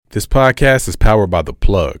This podcast is powered by The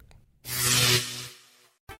Plug.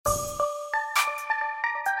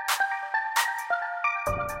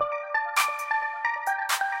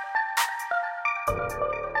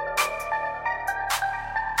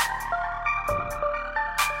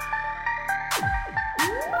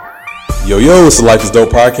 Yo, it's the Life is Dope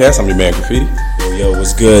podcast. I'm your man, Graffiti. Yo,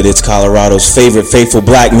 what's good? It's Colorado's favorite faithful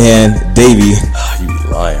black man, Davey. You be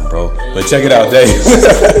lying, bro. But check it out, Dave.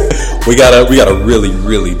 we got a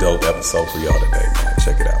really dope episode for y'all today, man.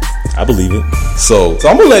 Check it out. I believe it. So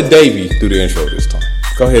I'm gonna let Davey do the intro this time.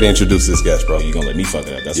 Go ahead and introduce this guest, bro. You gonna let me fuck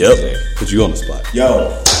it up? That's what I'm saying. Put you on the spot.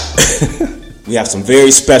 Yo, we have some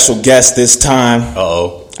very special guests this time.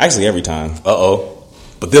 Actually, every time.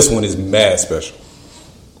 But this one is mad special.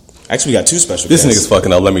 Actually, we got two special This guests. nigga's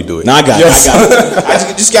fucking up. Let me do it. No, I got it.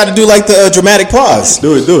 I just got to do like the dramatic pause.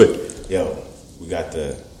 Do it. Yo, we got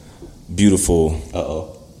the beautiful,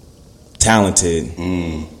 talented,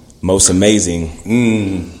 most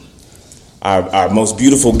amazing, our most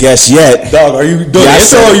beautiful guest yet. Dog, are you doing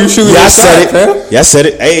it? Or are you shooting? Yeah, I said it. Yeah, I said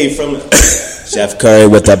it. Hey, from Chef Curry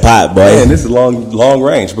with the pot, boy. Man, this is long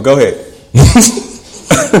range. But go ahead.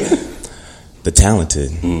 The talented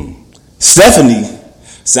Stephanie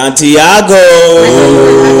Santiago.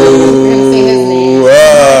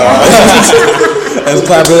 Let's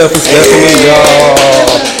clap it up for Stephanie, y'all.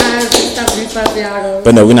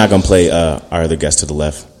 But no, we're not gonna play our other guest to the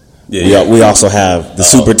left. Yeah. We also have the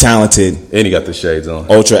super talented, And he got the shades on.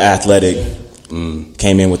 ultra athletic.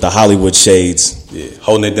 Came in with the Hollywood shades. Yeah,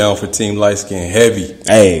 holding it down for Team Light Skin Heavy.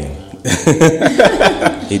 Hey,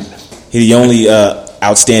 he the only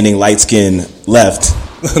outstanding light skin left.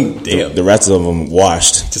 Damn. The rest of them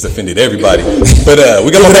washed. Just offended everybody. But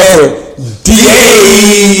we got to go for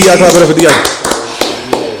DA. Y'all clap it up for DA.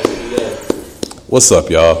 What's up,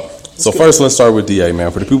 y'all? So first, let's start with DA,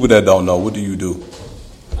 man. For the people that don't know, what do you do?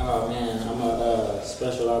 Oh man, I'm a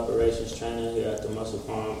special operations trainer here at the Muscle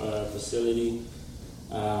Farm facility.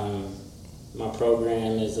 My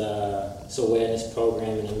program is it's an awareness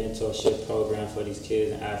program and a mentorship program for these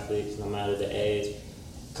kids and athletes, no matter the age,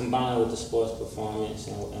 combined with the sports performance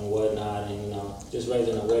and whatnot, and just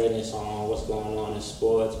raising awareness on what's going on in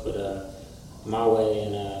sports, but my way,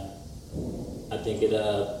 and I think it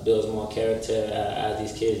builds more character as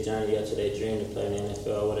these kids journey up to their dream to play in the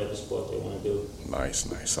NFL or whatever sport they want to do. Nice.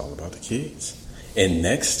 All about the kids. And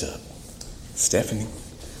next up, Stephanie.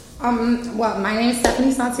 Well, my name is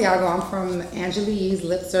Stephanie Santiago. I'm from Angelique's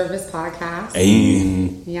Lip Service podcast. Hey,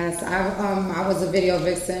 Yes, I was a video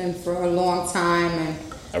vixen for a long time, and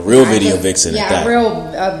a real video vixen. Yeah, at that. a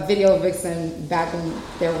real video vixen back when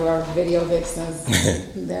there were video vixens.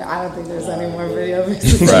 I don't think there's any more video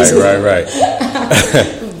vixens. Right.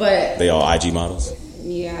 But They all IG models.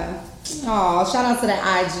 yeah. Oh, shout out to the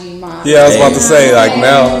IG model. Yeah, I was about to say, like, Hey,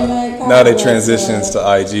 now they transitions to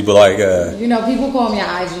IG, but like, people call me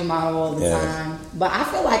an IG model all the time. But I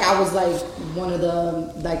feel like I was like one of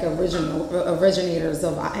the originators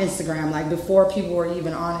of Instagram. Like before people were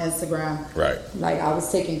even on Instagram. right. Like I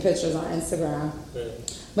was taking pictures on Instagram.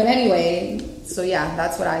 But anyway, so yeah,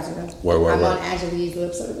 that's what I do. Word. I'm on Angelique's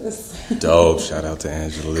Lip Service. Dope. Shout out to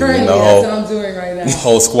Angela. Currently, The that's what I'm doing right now.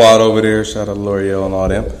 whole squad over there. Shout out to L'Oreal and all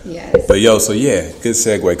them. Yes. But so good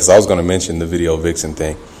segue, because I was going to mention the video vixen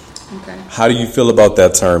thing. Okay. How do you feel about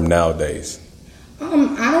that term nowadays?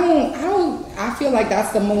 I feel like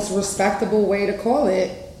that's the most respectable way to call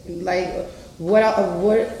it. Like, what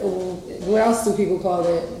else do people call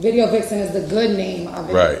it? Video vixen is the good name of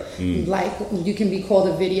it. Right. Like, you can be called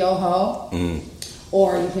a video hoe,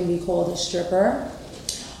 or you can be called a stripper,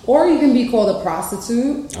 or you can be called a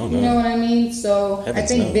prostitute. Oh, no. You know what I mean? So I Heavens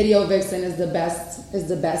think no. video vixen is the best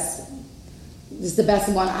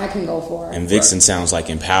one I can go for. And vixen sounds like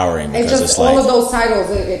empowering It's because just it's all like of those titles.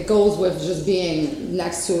 It goes with just being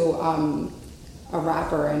next to a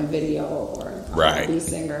rapper in a video or a Right. R&B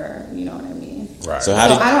singer. You know what I mean? Right. So So how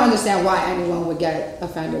did I don't understand why anyone would get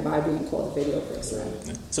offended by being called a video vixen.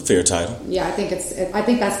 it's a fair title. Yeah, I think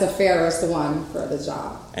that's the fairest one for the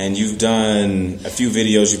job. And you've done a few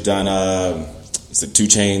videos. You've done it's the 2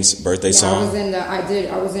 Chainz birthday Yeah, song. I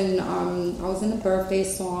was in the birthday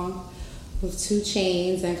song with 2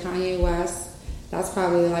 Chainz and Kanye West. That's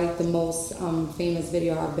probably like the most famous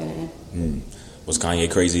video I've been in. Was Kanye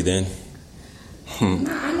crazy then?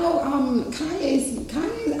 I know Kanye's.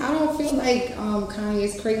 I don't feel like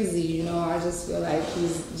Kanye's crazy. I just feel like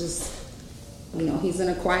he's just, he's an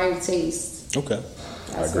acquired taste. Okay.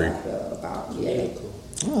 That's agree. what I feel about. Yeah.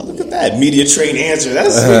 Oh, look at that media trained answer.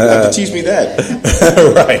 That's you have to teach me that.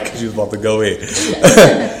 Right, because you was about to go in.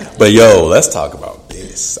 But let's talk about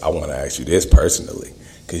this. I want to ask you this personally,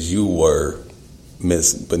 because you were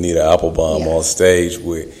Miss Bonita Applebaum on stage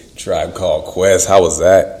with Tribe Called Quest. How was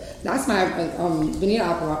that? That's my Bonita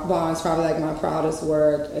Applebaum is probably like my proudest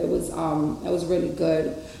work. It was really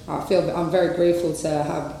good. I'm very grateful to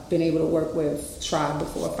have been able to work with Tribe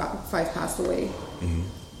before Phife passed away. Mm-hmm.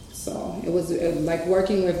 So it was like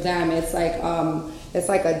working with them. It's like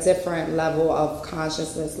a different level of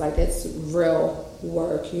consciousness. Like it's real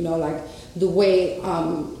work, you know. Like the way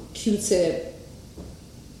Q-Tip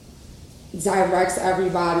directs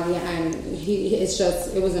everybody, and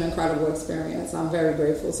it was an incredible experience. I'm very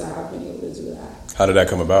grateful to have been able to do that. How did that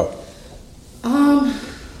come about?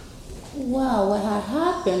 Well, what had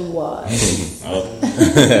happened was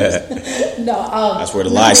that's where the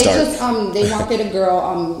lie started. They wanted a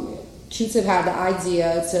girl. Q-Tip had the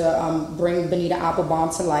idea to bring Bonita Applebaum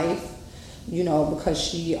to life, you know, because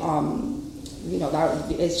she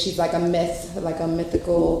she's like a myth, like a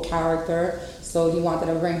mythical character. So he wanted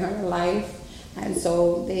to bring her to life, and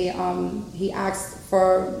so he asked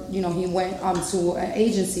for, you know, he went to an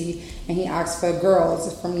agency and he asked for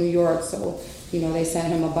girls from New York. So, you know, they sent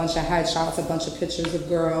him a bunch of headshots, a bunch of pictures of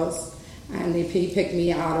girls, and he picked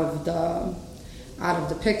me out of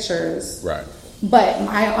the pictures. Right. But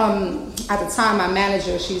at the time, my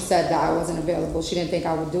manager, she said that I wasn't available. She didn't think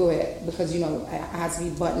I would do it because, you know, I had to be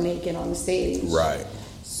butt naked on the stage. Right.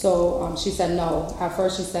 So she said no. At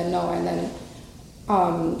first she said no, and then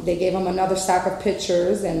they gave him another stack of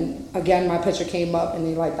pictures, and again my picture came up, and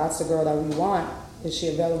they like, that's the girl that we want. Is she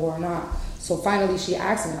available or not? So finally she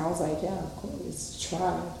asked me, and I was like, yeah, of course, it's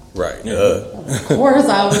Tribe. Right. Of course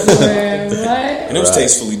I was doing, right? And it was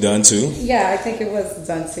tastefully done too. Yeah, I think it was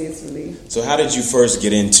done tastefully. So how did you first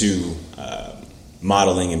get into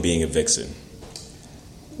modeling and being a vixen?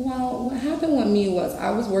 Well, what happened with me was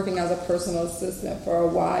I was working as a personal assistant for a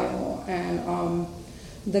while, and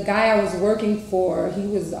the guy I was working for, he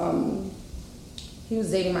was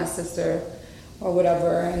dating my sister or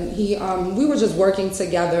whatever, and we were just working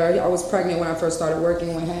together. I was pregnant when I first started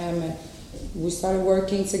working with him, and we started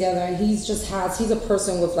working together, and he's a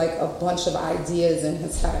person with like a bunch of ideas in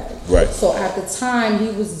his head. Right. So at the time,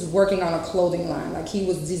 he was working on a clothing line. Like he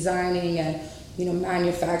was designing and, you know,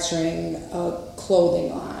 manufacturing a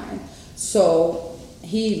clothing line. So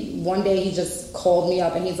one day he just called me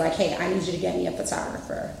up and he's like, hey, I need you to get me a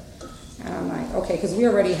photographer. And I'm like, okay, because we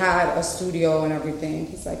already had a studio and everything.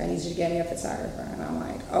 He's like, I need you to get me a photographer. And I'm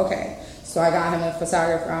like, okay. So I got him a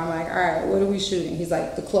photographer. I'm like, all right, what are we shooting? He's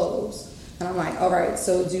like, the clothes. And I'm like, all right,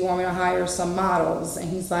 so do you want me to hire some models? And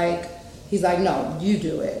he's like, no, you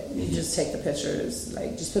do it. You just take the pictures.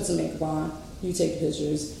 Like, just put some makeup on. You take the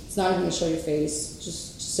pictures. It's not even going to show your face.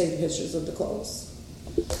 Just take the pictures of the clothes.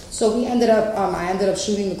 So I ended up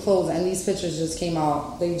shooting the clothes, and these pictures just came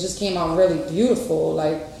out. They just came out really beautiful.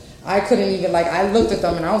 Like, I couldn't even, like, I looked at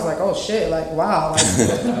them and I was like, oh shit, like, wow,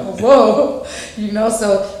 like, whoa, you know.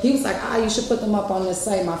 So he was like, you should put them up on this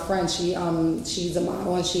site. My friend, she's a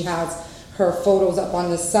model, and she has her photos up on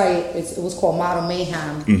this site. It was called Model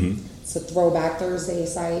Mayhem. Mm-hmm. It's a Throwback Thursday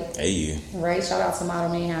site. Hey. Right, shout out to Model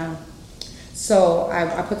Mayhem. So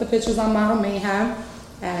I put the pictures on Model Mayhem,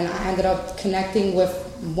 and I ended up connecting with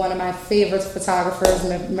one of my favorite photographers,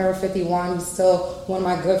 Mirror 51. He's still one of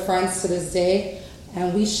my good friends to this day.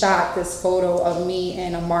 And we shot this photo of me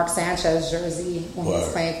in a Mark Sanchez jersey when he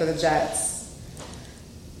was playing for the Jets.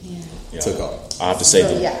 Yeah. Took off. I have to say,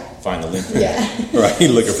 find the link. Yeah. Right,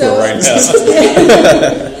 he's looking for it right now.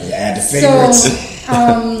 Add the favorites.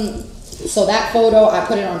 So that photo, I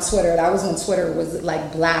put it on Twitter. That was when Twitter was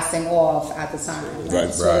like blasting off at the time.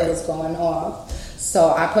 Right. Twitter was going off.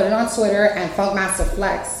 So I put it on Twitter, and Funkmaster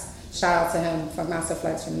Flex, shout out to him, Funkmaster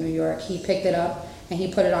Flex from New York, he picked it up and he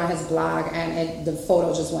put it on his blog, and the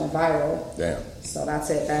photo just went viral. Damn. So that's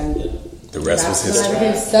it. Then the rest was history.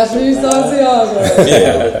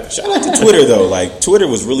 Yeah. Shout out to Twitter though. Like, Twitter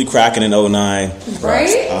was really cracking in 2009.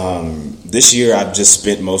 Right? This year, I've just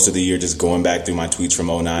spent most of the year just going back through my tweets from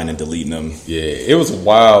 2009 and deleting them. Yeah, it was a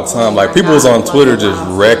wild time. Like, people was on Twitter just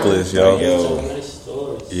reckless, yo.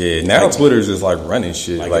 Yeah, now Twitter's just like running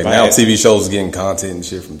shit. Like now TV shows getting content and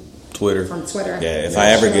shit from Twitter. Yeah, if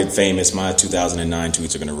I ever get famous, my 2009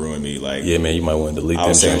 tweets are gonna ruin me. Like, yeah, man, you might want to delete them.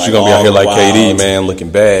 Like, you're gonna be out here like KD, man,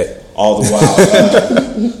 looking bad. All the while,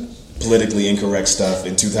 politically incorrect stuff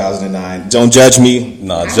in 2009. Don't judge me.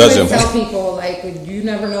 Nah, judge him. I tell people, like, you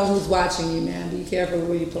never know who's watching you, man. Be careful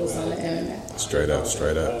what you post on the internet. Straight up.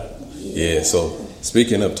 Yeah. So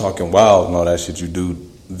speaking of talking wild and all that shit, you do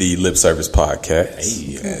the Lip Service podcast.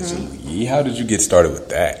 Hey, how did you get started with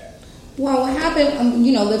that? Well, what happened,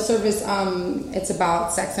 Lip Service, it's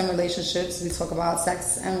about sex and relationships. We talk about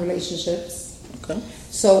sex and relationships. Okay.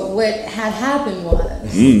 So what had happened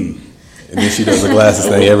was, And then she does the glasses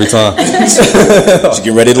thing every time. She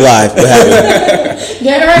get ready to live. What happened?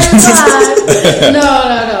 Get ready to live.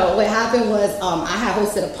 No. What happened was I had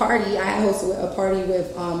hosted a party. I had hosted a party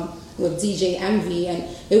with DJ Envy, and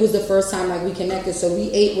it was the first time like we connected. So we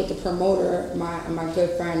ate with the promoter, my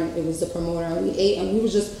good friend. It was the promoter, and we ate, and we were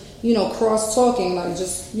just cross talking, like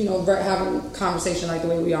just having a conversation like the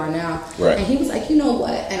way we are now. Right. And he was like, you know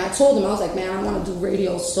what? And I told him, I was like, man, I want to do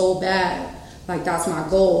radio so bad. Like that's my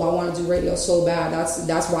goal. I want to do radio so bad.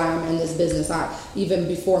 That's why I'm in this business. Even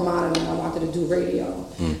before modeling, I wanted to do radio.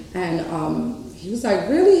 And he was like,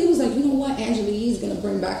 really? He was like, you know what? Angela Yee's gonna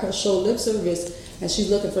bring back her show Lip Service, and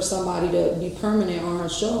she's looking for somebody to be permanent on her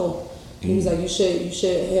show. He was like, you should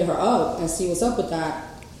hit her up and see what's up with that.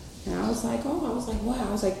 And I was like, wow.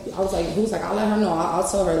 He was like, I'll let her know. I'll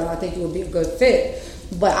tell her that I think it would be a good fit.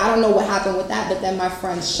 But I don't know what happened with that. But then my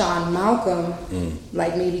friend Sean Malcolm,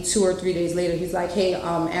 like maybe 2 or 3 days later, he's like, hey,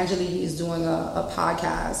 Angela Yee is doing a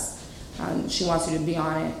podcast. She wants you to be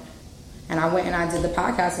on it. And I went and I did the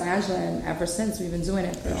podcast with Angela, and ever since we've been doing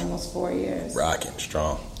it for almost 4 years. Rocking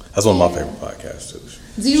strong. That's one of my favorite podcasts too.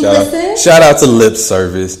 Do you listen? Shout out to Lip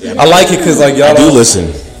Service. I like it because like y'all do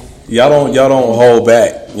listen. Y'all don't hold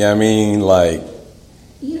back. You know what I mean? Like,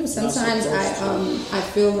 sometimes I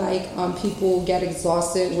feel like people get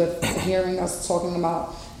exhausted with hearing us talking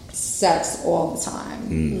about sex all the time.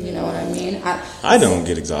 You know what I mean? I don't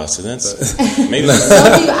get exhausted. That's maybe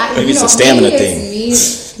it's a stamina thing. Me,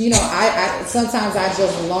 sometimes I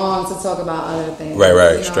just long to talk about other things.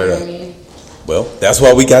 Right, straight up. I mean? Well, that's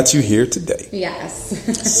why we got you here today.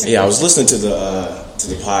 Yes. Yeah, I was listening to the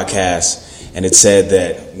podcast. And it said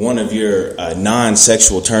that one of your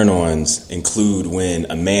non-sexual turn-ons include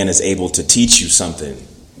when a man is able to teach you something.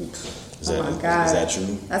 Oh my God. Is that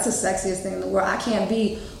true? That's the sexiest thing in the world. I can't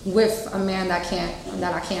be with a man that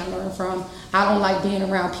I can't learn from. I don't like being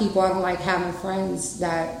around people. I don't like having friends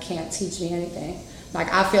that can't teach me anything.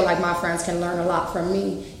 Like, I feel like my friends can learn a lot from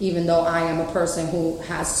me, even though I am a person who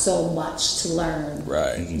has so much to learn.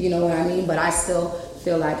 Right. You know what I mean? But I still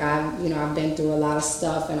feel like I've been through a lot of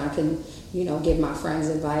stuff, and I can give my friends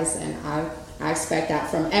advice, and I expect that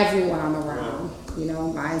from everyone I'm around.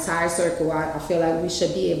 My entire circle. I feel like we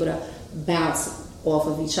should be able to bounce off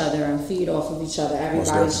of each other and feed off of each other.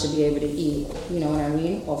 Everybody should be able to eat,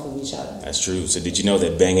 off of each other. That's true. So did you know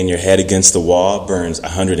that banging your head against the wall burns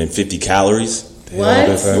 150 calories? What?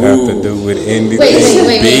 Does that have to do with anything?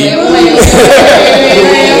 Wait,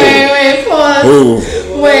 pause.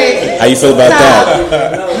 Wait. How you feel about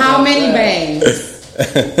that? How many bangs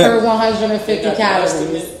per 150 calories?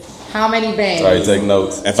 How many bangs? Sorry, take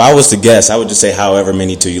notes. If I was to guess, I would just say however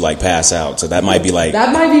many till you pass out. So that might be like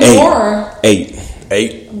that might be 8. more. 8.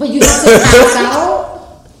 But you have to pass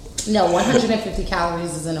out? No, 150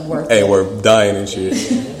 calories isn't worth it. Hey, we're dying and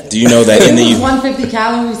shit. Do you know that in the 150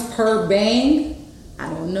 calories per bang? I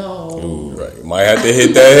don't know. Ooh. Right, might have to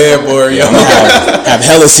hit that headboard, yo. I'm gonna have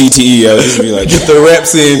hella CTE, yo. Just be like, get the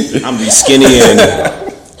reps in. I'm gonna be skinny and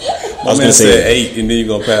I was gonna say 8, and then you're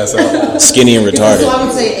gonna pass out. Skinny and retarded. So I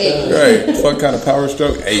would say 8. Right, what kind of power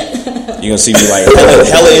stroke? 8. You're gonna see me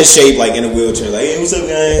hella in shape, in a wheelchair. Like, hey, what's up,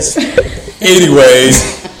 guys? Anyways,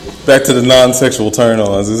 back to the non-sexual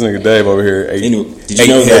turn-ons. This nigga Dave over here. Did you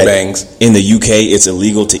know that bangs in the UK it's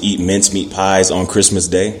illegal to eat mincemeat pies on Christmas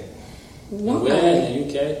Day? Where in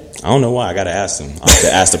the UK? I don't know why. I gotta ask them. I'll have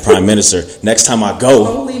to ask the Prime Minister next time I go.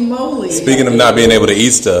 Holy moly! Speaking of not being able to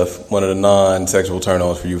eat stuff, one of the non-sexual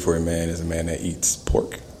turn-ons for you for a man is a man that eats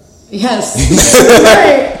pork. Yes.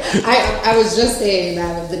 Right. I was just saying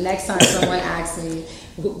that the next time someone asks me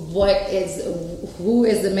who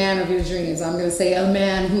is the man of your dreams, I'm gonna say a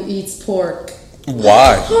man who eats pork.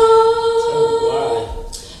 Why?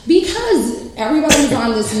 Because everybody's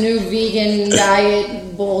on this new vegan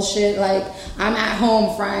diet bullshit. Like, I'm at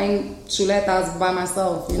home frying chuletas by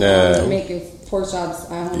myself, making pork chops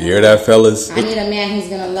at home. You hear that, fellas? I need a man who's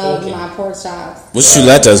gonna love my pork chops. What's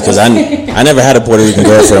chuletas? Because I never had a Puerto Rican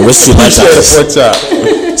girlfriend. What's chuletas? Pork chop.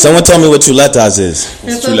 Someone tell me what chuletas is.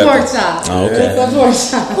 It's a pork chop. Oh, okay. It's a pork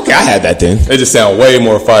chop. Okay, I had that then. They just sound way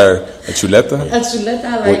more fire. A chuleta? A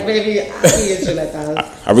chuleta, baby, I eat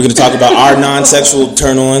chuletas. Are we going to talk about our non-sexual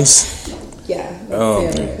turn-ons?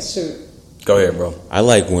 Yeah. Shoot. Go ahead, bro. I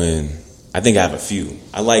think I have a few.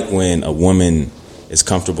 I like when a woman is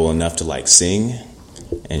comfortable enough to sing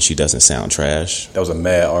and she doesn't sound trash. That was a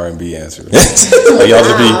mad R&B answer. Y'all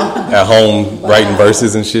just be at home writing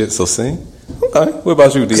verses and shit, so sing? Okay. What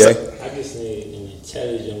about you, DA? I just need an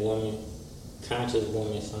intelligent woman, conscious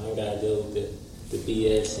woman, so I ain't gotta deal with the the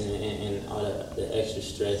BS and all the extra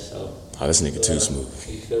stress. So. Oh, this nigga too smooth.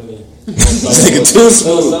 You feel me? This nigga too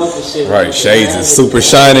smooth. Right, shades is super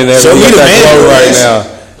shining. So he the man right now.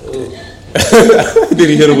 Did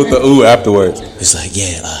he hit her with the ooh afterwards? It's like,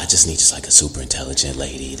 yeah, I just need just like a super intelligent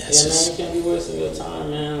lady. That's man, just. you can't be wasting your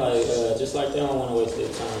time, man. Like, just like they don't want to waste their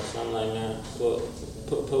time. So I'm like, man, put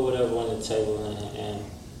whatever on the table and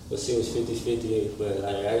we'll see what's 50-50. But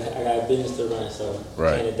like, I got business to run, so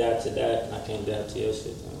I can't adapt to that. And I can't adapt to your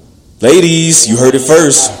shit. Ladies, you heard it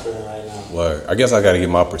first. Well, I guess I got to get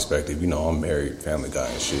my perspective. You know, I'm married, family guy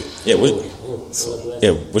and shit. Yeah, what's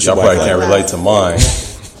y'all probably can't relate to mine.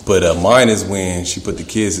 But mine is when she put the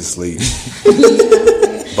kids to sleep.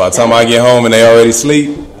 By the time I get home and they already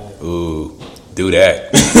sleep, ooh, do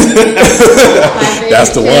that. That's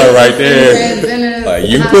the one right there. Like,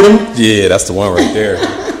 you put them? Yeah, that's the one right there.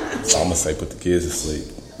 So I'm going to say put the kids to sleep.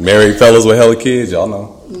 Married fellas with hella kids, y'all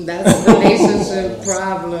know. That's a relationship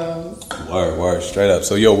problem. Word, straight up.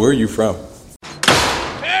 So, yo, where are you from?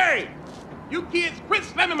 Hey, you kids quit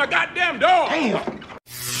slamming my goddamn door. Damn.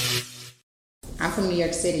 I'm from New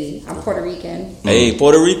York City. I'm Puerto Rican. Hey,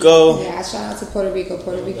 Puerto Rico. Yeah, shout out to Puerto Rico.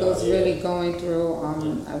 Puerto Rico is really going through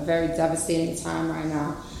a very devastating time right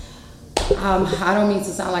now. I don't mean to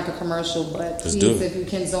sound like a commercial, but please, if you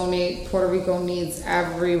can donate, Puerto Rico needs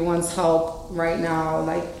everyone's help right now.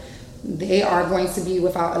 Like, they are going to be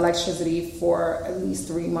without electricity for at least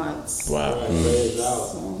 3 months. Wow.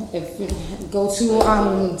 So if you go to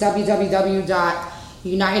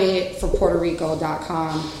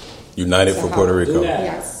www.unitedforpuertorico.com. United for Puerto Rico.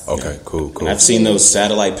 Yes. Okay, cool. I've seen those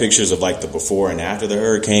satellite pictures of like the before and after the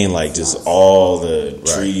hurricane, like just all the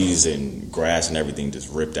trees and grass and everything just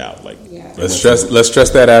ripped out. Like, let's stress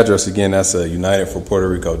that address again. That's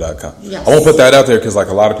unitedforpuertorico.com. Yes. I won't put that out there because like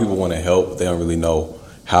a lot of people want to help, they don't really know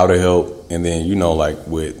how to help. And then like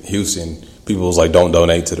with Houston, people was like, don't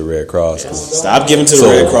donate to the Red Cross. Stop giving to the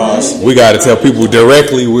Red Cross. We got to tell people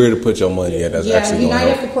directly where to put your money at. That's actually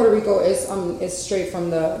United for Puerto Rico is straight from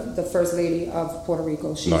the First Lady of Puerto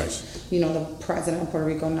Rico. She's, nice. The president of Puerto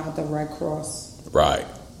Rico, not the Red Cross. Right.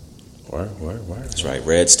 Word. That's right.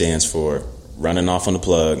 Red stands for running off on the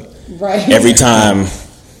plug. Right. Every time.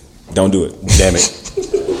 Don't do it. Damn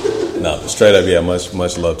it. No, straight up, yeah.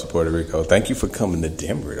 Much love to Puerto Rico. Thank you for coming to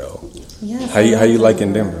Denver, though. Yes. How you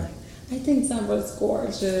liking Denver? I think Denver's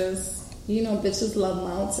gorgeous. Bitches love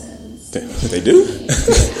mountains. They do?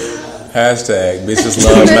 Hashtag bitches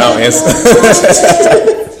love mountains.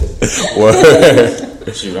 Word.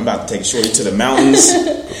 Shoot, I'm about to take Shorty to the mountains.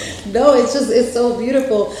 No, it's so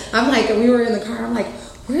beautiful. I'm like, we were in the car. I'm like,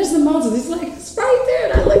 where's the mountains? He's like, it's right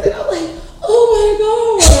there. And I looked at it. I'm like, oh my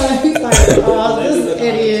God. He's like, oh, this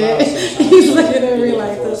idiot. He's looking at me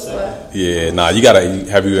like this. Yeah, nah, you gotta.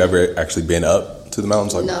 Have you ever actually been up to the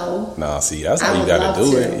mountains? Like, no. Nah, see, that's how you gotta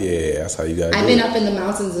do it. Yeah, that's how you gotta do it. I've been up in the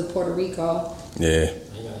mountains of Puerto Rico. Yeah.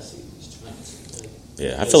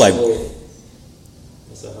 Yeah, I feel like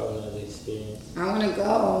it's a whole other experience. I want to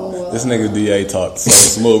go. This nigga DA talks so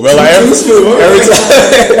smooth, bro. Like every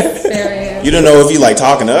time. You don't know if you like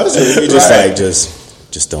talking to us or if you just like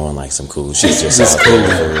just doing like some cool shit. Just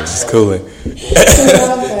cooling.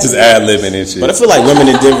 Just ad-libbing and shit. But I feel like women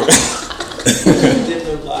in Denver.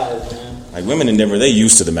 Like women in Denver, they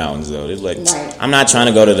used to the mountains though. They're like, I'm not trying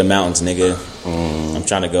to go to the mountains, nigga. I'm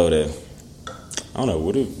trying to go to, I don't know,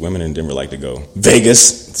 where do women in Denver like to go?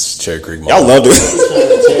 Vegas. It's Cherry Creek Mall. Y'all love it.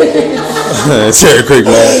 Cherry Creek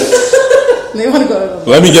Mall. They want to go to the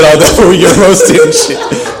Let me get out there where you're roasting and shit.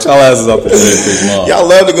 Y'all asses up at Cherry Creek Mall. Y'all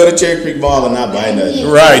love to go to Cherry Creek Mall and not buy nothing.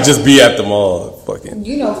 Right, just be at the mall. Fucking.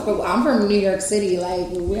 I'm from New York City.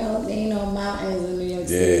 Like, there ain't no mountains in New York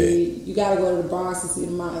City. You gotta go to the Bronx to see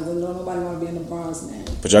the mountains, and nobody want to be in the Bronx, man.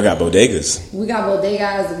 But y'all got bodegas. We got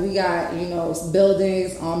bodegas. We got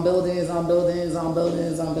buildings on buildings on buildings on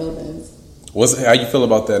buildings on buildings. How you feel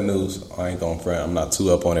about that news? I ain't gonna front. I'm not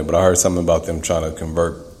too up on it, but I heard something about them trying to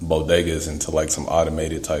convert bodegas into like some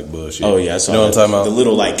automated type bullshit. Oh yeah, so you know what I'm talking about? The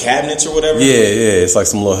little like cabinets or whatever. Yeah, it's like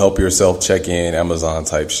some little help yourself check in Amazon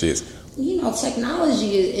type shit.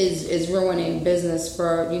 Technology is ruining business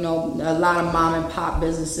for a lot of mom and pop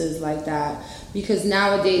businesses like that, because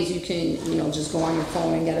nowadays you can just go on your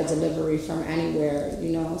phone and get a delivery from anywhere.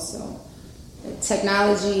 So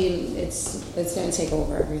technology, it's going to take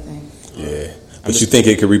over everything. Yeah. But you think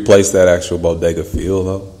it could replace that actual bodega feel,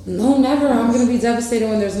 though? No, never. I'm going to be devastated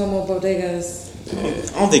when there's no more bodegas.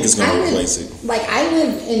 I don't think it's going to replace it. Like, I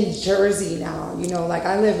live in Jersey now, like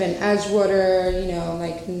I live in Edgewater,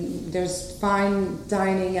 like there's fine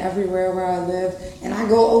dining everywhere where I live. And I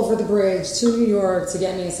go over the bridge to New York to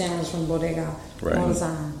get me a sandwich from Bodega all the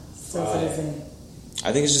time. So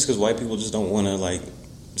I think it's just because white people just don't want to like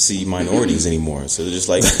see minorities anymore. So they're just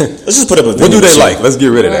like, let's just put up a vending What do they machine. like? Let's get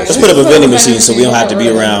rid of that. Let's put up a vending machine so we don't have to be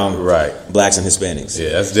around Right. blacks and Hispanics. Yeah,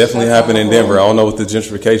 that's definitely happening in Denver. I don't know what the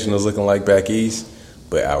gentrification is looking like back east,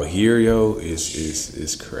 but out here, yo,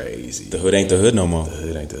 it's crazy. The hood ain't the hood no more. The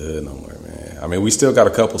hood ain't the hood no more, man. I mean, we still got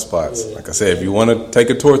a couple spots. Like I said, if you want to take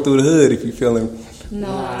a tour through the hood, if you feeling No.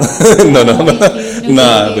 no, nah, but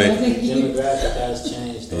Demographic has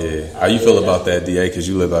changed. Though. yeah. How you feel about that, DA? Because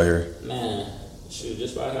you live out here. Man, shoot,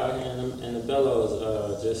 just right out here in the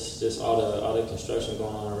Bellows, just all the construction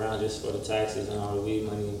going on around, just for the taxes and all the weed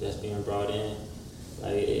money that's being brought in.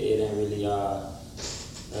 Like it ain't really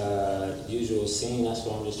usual scene. That's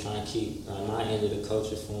why I'm just trying to keep my end of the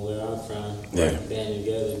culture from where I'm from, banding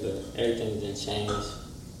together. But everything's been changed.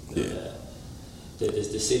 Yeah.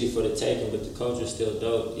 The city for the taking, but the culture's still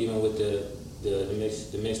dope, even with the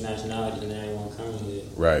mixed nationalities and everyone coming here.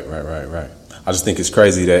 Right. I just think it's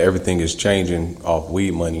crazy that everything is changing off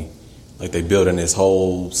weed money. Like they building this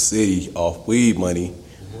whole city off weed money,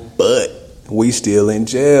 but we still in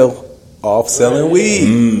jail off selling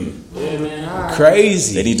weed. Yeah, man.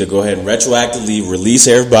 Crazy. They need to go ahead and retroactively release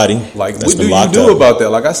everybody. Like, that's what do been you locked do up. about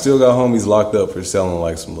that? Like, I still got homies locked up for selling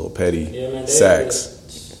like some little petty man, sacks.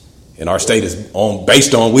 And our state is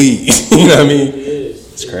based on weed. You know what I mean? It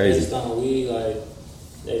is. It's crazy. Based on weed, like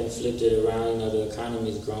they done flipped it around. You know, the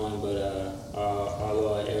economy's growing, but our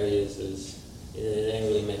lower areas it ain't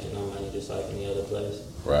really making no money, just like any other place.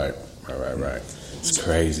 Right. It's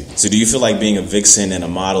crazy. So do you feel like being a vixen and a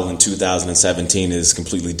model in 2017 is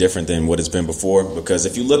completely different than what it's been before? Because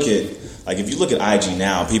if you look at IG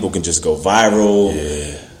now, people can just go viral.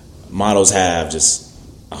 Yeah. Models have just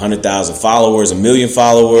 100,000 followers, 1 million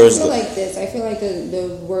followers. I feel like this. I feel like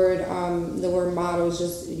the word model is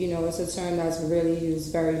just, it's a term that's really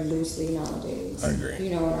used very loosely nowadays. I agree.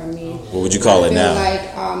 You know what I mean? What would you call it now? I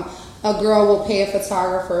feel like a girl will pay a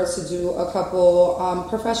photographer to do a couple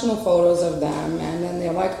professional photos of them, and then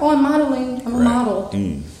they're like, "Oh, I'm modeling. I'm a model."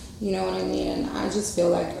 You know what I mean? And I just feel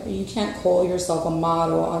like you can't call yourself a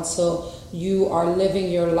model until you are living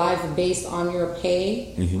your life based on your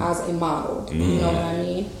pay as a model. You know what I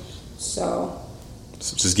mean? So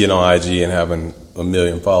just getting on IG and having 1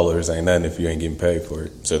 million followers ain't nothing if you ain't getting paid for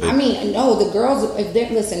it. So no, the girls. If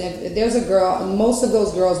there's a girl, most of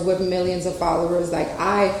those girls with millions of followers, like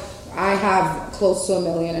I have close to 1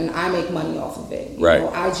 million, and I make money off of it. You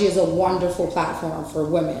know, IG is a wonderful platform for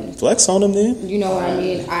women. Flex on them, then. You know what I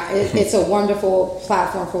mean? It's a wonderful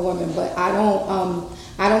platform for women, but I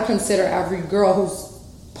don't consider every girl who's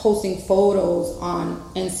posting photos on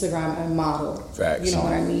Instagram a model. Facts. You know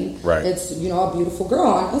what I mean? Right. It's a beautiful girl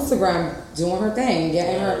on Instagram doing her thing,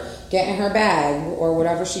 getting her bag or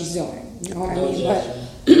whatever she's doing. You know what I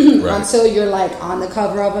mean? But until you're like on the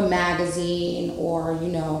cover of a magazine, or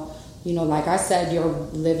like I said, you're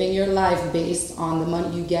living your life based on the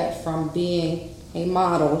money you get from being a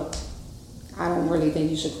model, I don't really think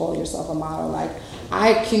you should call yourself a model. Like,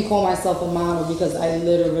 I can call myself a model because I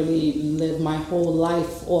literally live my whole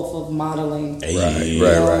life off of modeling. Hey. You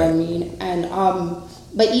know what I mean? And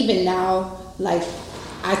but even now, like,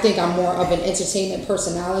 I think I'm more of an entertainment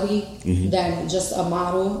personality than just a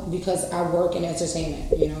model, because I work in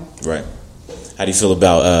entertainment, Right. How do you feel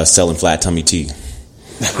about selling flat tummy tea?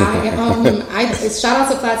 I shout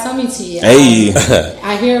out to Flat Tummy Tea. Hey.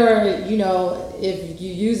 I hear, if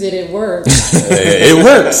you use it, it works. It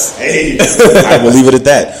works. Hey. I will leave it at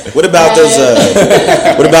that. What about those?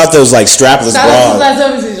 What about those like strapless Shout out to bras? Flat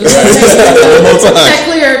Tummy Tea. Check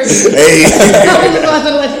clear. Hey.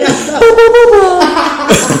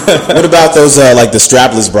 What about those like the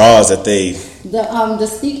strapless bras that they? The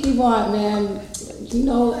sneaky one, man.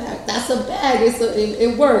 That's a bag.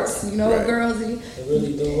 It works. Girls. It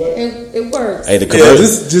really do work. It works. Hey, the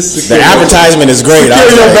advertisement is great. Secure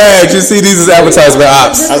your bags. You see these as advertisement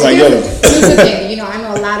ops. I was like, yo. Here's the thing. I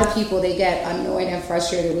know a lot of people, they get annoyed and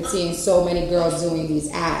frustrated with seeing so many girls doing these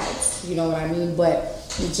ads. You know what I mean? But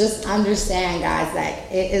just understand, guys, that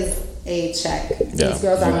it is a check. Yeah. These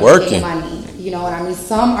girls are working. making money. You know what I mean?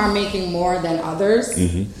 Some are making more than others.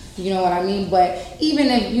 You know what I mean? But even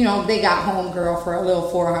if, they got homegirl for a little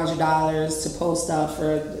 $400 to post up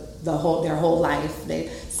for their whole life. They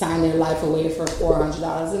signed their life away for $400.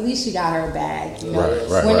 At least she got her bag.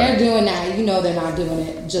 When they're doing that, they're not doing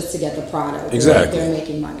it just to get the product. Exactly. They're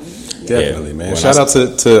making money. Definitely, man. Shout out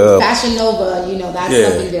to Fashion Nova, that's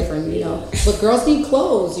something different, But girls need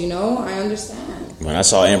clothes, I understand. When I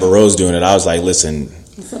saw Amber Rose doing it, I was like, listen,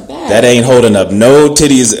 It's a bag. that ain't holding up no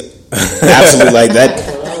titties. Absolutely, like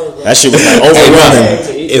that. That shit was like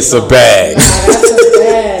overrunning. It's a bag. That's a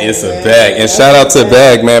bag. It's a bag. And shout out to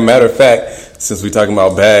Bag, man. Matter of fact, since we talking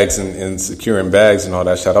about bags and securing bags and all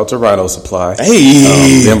that, shout out to Rhino Supply.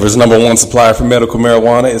 Hey, Denver's #1 supplier for medical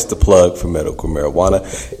marijuana. It's the plug for medical marijuana.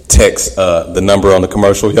 Text the number on the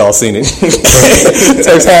commercial. Y'all seen it.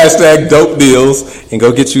 Text hashtag dope deals and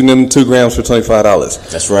go get you them 2 grams for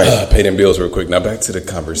 $25. That's right. Pay them bills real quick. Now back to the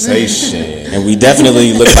conversation. And we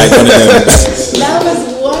definitely look like one of them. That was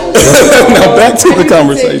wonderful. Now back to the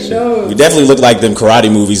conversation. We definitely look like them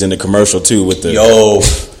karate movies in the commercial too. With the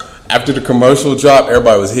After the commercial dropped,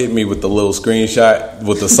 everybody was hitting me with the little screenshot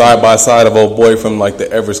with the side by side of old boy from like the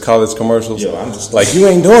Everest College commercials. Yo, I'm just like, you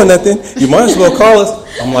ain't doing nothing. You might as well call us.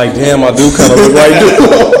 I'm like, damn, I do kind of look like dude.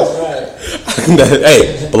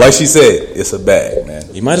 Hey, but like she said, it's a bag, man.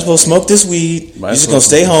 You might as well smoke this weed. You're just gonna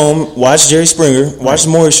stay home, watch Jerry Springer, watch the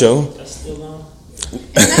Maury Show. That's still on.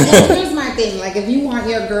 And here's my thing: like, if you want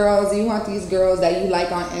your girls, you want these girls that you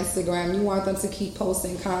like on Instagram, you want them to keep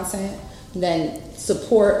posting content, then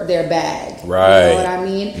support their bag. Right. You know what I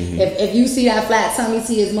mean? Mm-hmm. If you see that flat tummy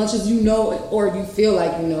tea as much as you know it, or you feel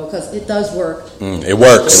like you know, because it does work. It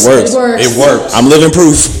works. It works. I'm living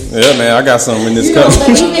proof. Yeah, man, I got some in this cup. Like,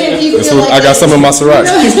 even if you feel like I got some in my Ciroc.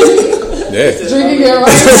 Yeah. Drinking it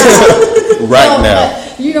right now. Right now.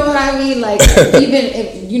 You know what I mean? Like, even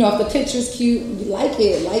if, you know, if the picture's cute, you like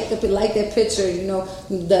it. Like that picture. You know,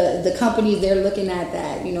 the companies, they're looking at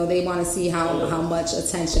that. You know, they want to see how much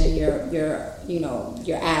attention your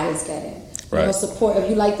ad is getting. Right. You know, support. If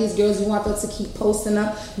you like these girls, you want them to keep posting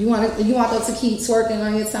up. You want them to keep twerking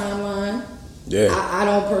on your timeline. Yeah. I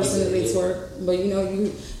don't personally twerk, but you know,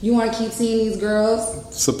 you want to keep seeing these girls.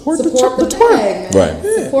 Support the bag, man. Right.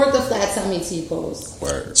 Yeah. Support the flat tummy tea post.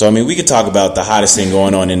 Word. So I mean, we could talk about the hottest thing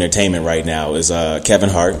going on in entertainment right now is Kevin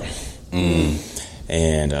Hart. And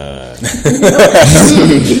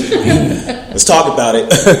let's talk about it.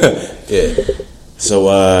 Yeah. So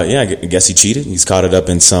I guess he cheated. He's caught it up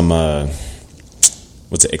in some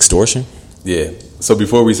extortion. Yeah. So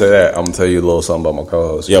before we say that, I'm gonna tell you a little something about my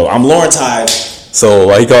co-host. Yo, I'm Lawrence Hyde.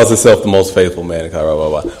 So he calls himself the most faithful man in Colorado,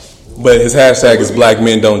 blah, blah, blah. But his hashtag is Black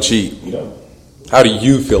Men Don't Cheat. How do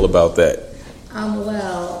you feel about that?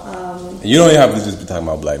 You don't even have to just be talking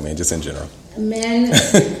about black men, just in general. Men.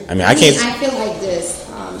 I mean, I can't. I feel like this.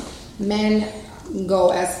 Men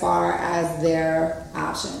go as far as their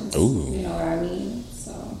options. Ooh. You know what I mean?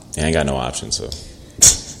 So. I ain't got no options, so.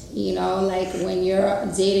 You know, like when you're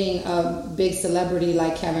dating a big celebrity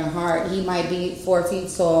like Kevin Hart, he might be 4 feet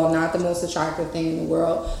tall, not the most attractive thing in the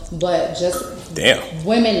world, but just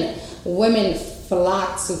women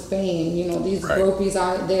flock to fame. You know, these groupies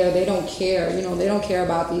out there, they don't care. You know, they don't care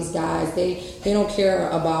about these guys. They don't care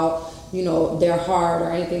about, you know, their heart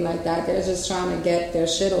or anything like that. They're just trying to get their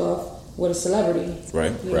shit off with a celebrity.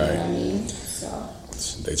 Right. You know what I mean? So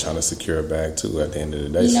they trying to secure a bag too at the end of the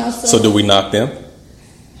day. You know, so do we knock them?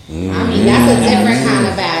 I mean, that's a different kind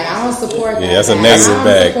of bag. I don't support that. Yeah, that's a negative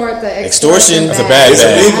bag. I don't support the extortion. That's a bad It's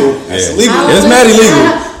bag. illegal. Yeah. It's illegal. It's mad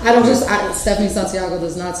illegal. Stephanie Santiago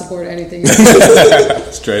does not support anything.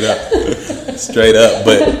 Straight up.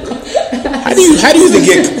 But how do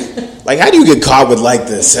you get caught with like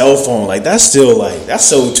the cell phone? Like that's still like that's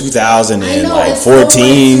so 2014. So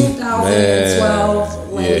 2012.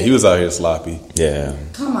 Yeah, he was out here sloppy. Yeah.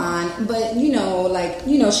 Come on, but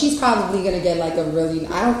she's probably gonna get like a really.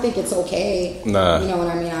 I don't think it's okay. Nah. You know what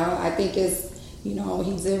I mean? I think it's, he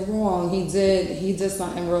did wrong. He did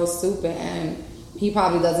something real stupid, and he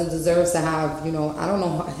probably doesn't deserve to have. I don't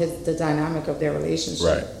know the dynamic of their relationship.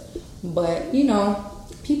 Right. But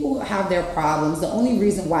people have their problems. The only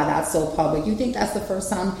reason why that's so public, you think that's the first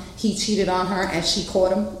time he cheated on her and she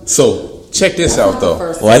caught him? So check this out though.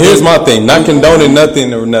 Well, here's my thing. Not condoning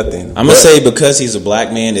nothing or nothing. I'm gonna say because he's a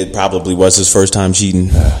black man, it probably was his first time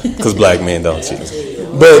cheating. Because black men don't cheat.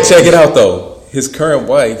 But check it out though. His current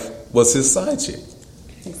wife was his side chick.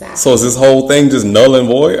 Exactly. So is this whole thing just null and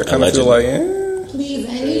void? I kind of feel like, please,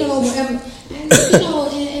 and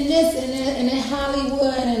in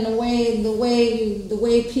Hollywood and the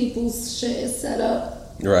way people's shit is set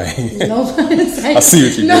up. Right. I see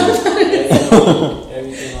what you're doing.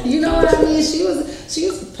 You know what I mean? She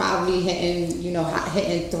was probably hitting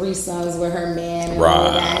threesomes with her man and all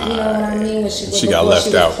of that. You know what I mean? When she got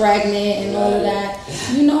left out, pregnant and all of that.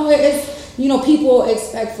 It's people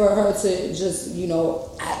expect for her to just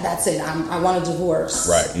that's it. I want a divorce.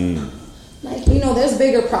 Right. Mm. Like there's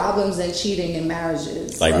bigger problems than cheating in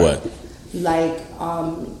marriages. Like what? Like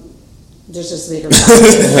there's just bigger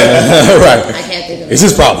problems. Right. I can't think of it. It's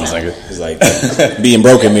just problems, nigga. It's like being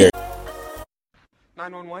broken married.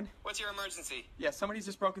 911? What's your emergency? Yeah, somebody's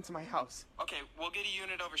just broke into my house. Okay, we'll get a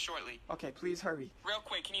unit over shortly. Okay, please hurry. Real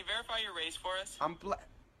quick, can you verify your race for us? I'm black.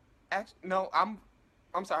 No, I'm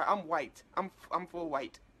I'm sorry, I'm white. I'm full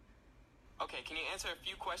white. Okay, can you answer a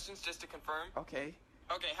few questions just to confirm? Okay.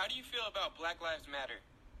 Okay, how do you feel about Black Lives Matter?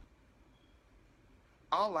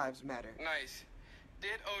 All lives matter. Nice.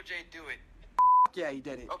 Did OJ do it? Yeah, he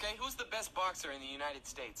did it. Okay, who's the best boxer in the United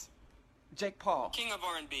States? Jake Paul. King of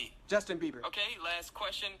R&B. Justin Bieber. Okay, last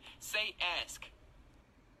question. Say ask.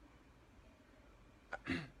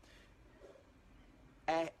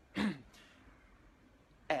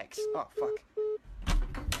 X. Oh, fuck.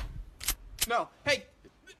 No, hey.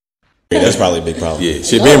 Yeah, that's probably a big problem. Yeah,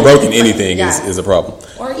 shit, being broke in anything is a problem.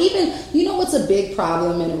 Or even, you know what's a big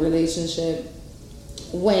problem in a relationship?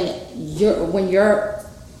 When your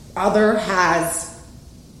other has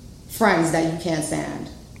friends that you can't stand.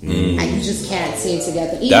 And you just can't seem to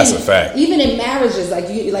get them. That's a fact. Even in marriages, like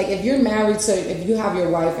if you're married to, if you have your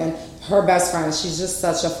wife and her best friend, she's just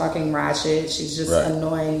such a fucking ratchet. She's just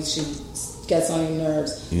annoying. She gets on your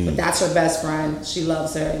nerves. But that's her best friend. She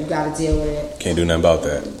loves her. You got to deal with it. Can't do nothing about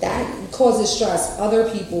that. That causes stress. Other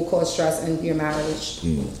people cause stress in your marriage.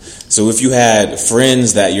 So if you had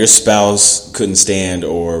friends that your spouse couldn't stand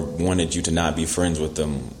or wanted you to not be friends with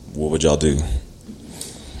them, what would y'all do?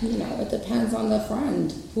 You know, it depends on the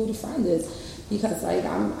friend, who the friend is, because like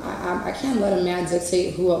I can't let a man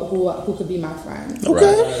dictate who could be my friend.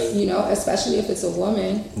 Okay. You know, especially if it's a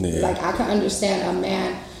woman. Yeah. Like I can understand a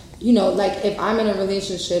man. You know, like if I'm in a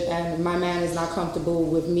relationship and my man is not comfortable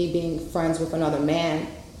with me being friends with another man,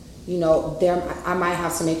 you know, I might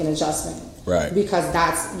have to make an adjustment. Right. Because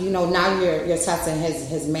that's, you know, now you're testing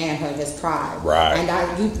his manhood, his pride. Right.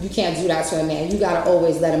 And you can't do that to a man. You got to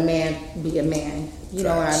always let a man be a man. You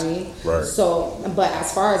know what I mean? Right. So, but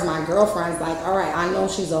as far as my girlfriend's, like, all right, I know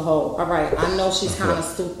she's a hoe. All right, I know she's kind of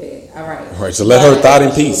stupid. All right. Right, so let her thought in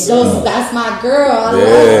peace. That's my girl. I love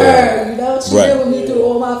her. You know, she's there with me through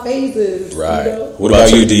all my phases. Right. You know? What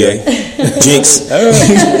about you, DA? Jinx. I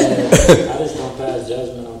just don't pass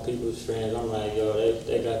judgment on people's friends. I'm like, yo,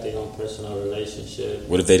 they got their own personal relationship.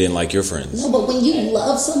 What if they didn't like your friends? No, but when you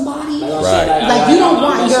love somebody, Right. you don't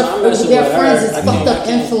want their friends' fucked up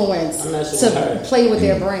influence to her. play with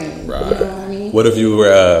their brain. Right. You know what I mean? What if you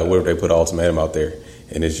were? What if they put an ultimatum out there,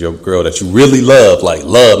 and it's your girl that you really love,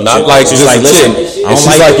 not like She's just like, a listen, chick. I And don't she's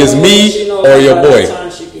like like, it. it's me or your boy.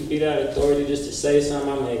 Sometimes she could be that authority just to say something.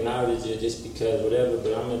 I'm gonna acknowledge it just because whatever.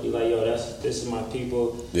 But I'm gonna be like, yo, this is my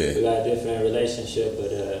people. Yeah. We got a different relationship,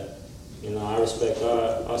 but you know, I respect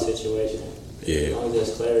our situation. Yeah. As long as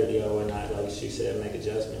there's clarity or whatnot, like she said, make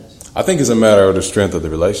adjustments. I think it's a matter of the strength of the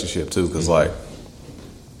relationship too, because like,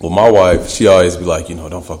 well, my wife, she always be like, you know,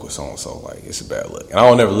 don't fuck with so and so, like it's a bad look, and I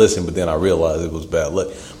don't never listen, but then I realized it was bad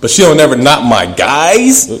look. But she don't never knock my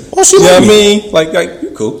guys. Oh, she you know like what I me. mean? Like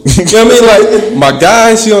you cool. You know what I mean? Like my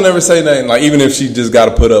guys, she don't never say nothing. Like even if she just got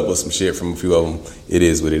to put up with some shit from a few of them, it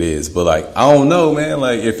is what it is. But like I don't know, man.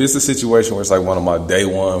 Like if it's a situation where it's like one of my day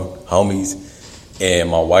one homies, and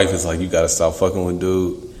my wife is like, you got to stop fucking with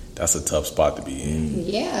dude. That's a tough spot to be in.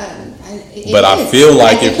 Yeah, But I feel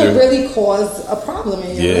like it if could the- really cause a problem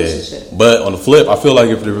in your relationship. But on the flip, I feel like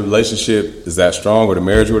if the relationship is that strong or the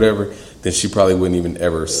marriage or whatever, then she probably wouldn't even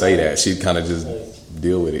ever say that. She'd kind of just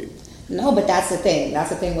deal with it. No, but that's the thing.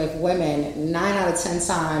 That's the thing with women. 9 out of 10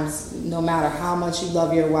 times, no matter how much you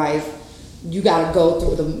love your wife, you got to go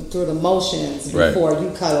through the motions before you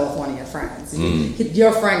cut off one of your friends.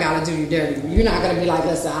 Your friend got to do you dirty. You're not going to be like,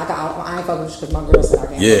 listen, I ain't fucking with you because my girl said I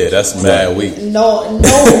can't. Yeah, that's mad weak. No,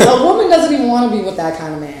 a woman doesn't even want to be with that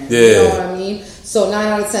kind of man. Yeah. You know what I mean? So 9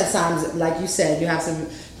 out of 10 times, like you said, you have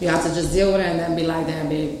to just deal with it and then be like, damn,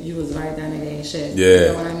 babe, you was right, that nigga ain't shit. Yeah. You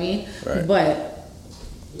know what I mean? Right. But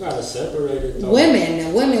You gotta separate it. Though.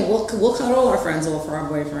 women, we'll cut all our friends off for our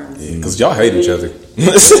boyfriends. Because y'all hate each other.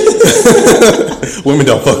 Women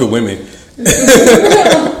don't fuck with women.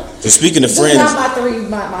 So speaking of Just friends,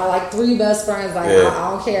 not my like three best friends. Like Yeah.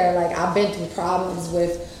 I don't care. Like I've been through problems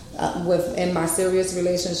with in my serious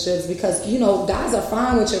relationships because you know guys are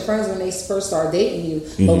fine with your friends when they first start dating you,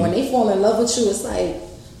 but when they fall in love with you, it's like,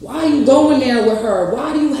 why are you going there with her?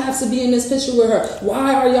 Why do you have to be in this picture with her?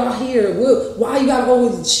 Why are y'all here? Why you gotta go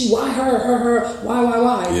with she? Why her?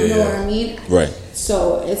 Why? You know what I mean? right?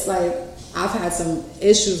 So it's like I've had some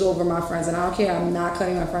issues over my friends, and I don't care. I'm not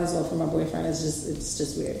cutting my friends off for my boyfriend. It's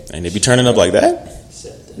just weird. And they be turning up like that.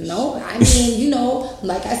 No, I mean, you know,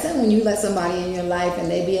 like I said, when you let somebody in your life and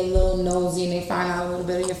they be a little nosy and they find out a little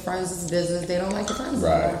bit of your friends' business, they don't like your friends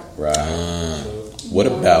anymore. Right. What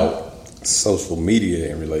about social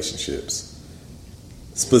media and relationships?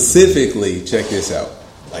 Specifically, check this out.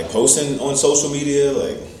 Like posting on social media,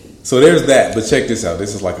 like. So there's that, but check this out.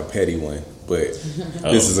 This is like a petty one, but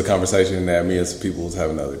this is a conversation that me and some people was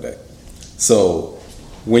having the other day. So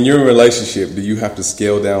When you're in a relationship, do you have to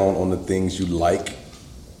scale down on the things you like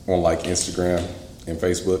on like Instagram and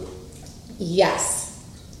Facebook? Yes,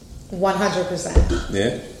 100%.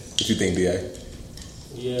 Yeah. What you think, DA?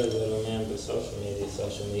 Yeah, but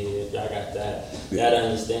social media. If y'all got that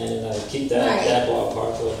understanding, like keep that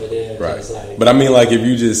ballpark over there. Right. Like, But I mean, like if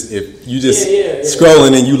you just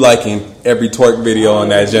scrolling and you liking every twerk video on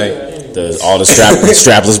that jank. All the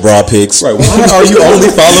strapless bra pics. Right. Why are you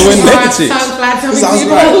only following naked chicks? I'm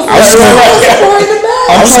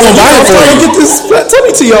trying to get this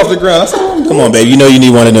tummy tea off the ground. Come on, baby. You know you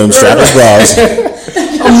need one of them strapless bras.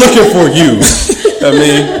 I'm looking for you. I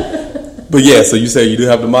mean, but yeah. So you say you do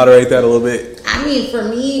have to moderate that a little bit. I mean, for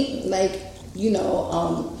me, like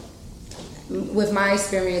with my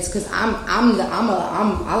experience, because I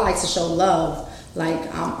like to show love.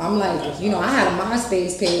 Like I'm like, I had a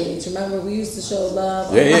MySpace page. Remember, we used to show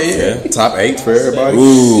love. Yeah. Top 8 for everybody.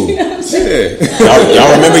 Ooh. Yeah.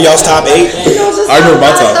 Y'all remember y'all's top 8? I remember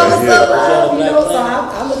my top 8. Yeah. So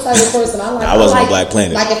I'm the type of person I wasn't on Black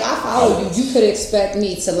Planet. Like if I follow you, you could expect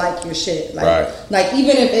me to like your shit. Like, right. Like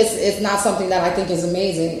even if it's not something that I think is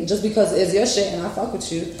amazing, just because it's your shit and I fuck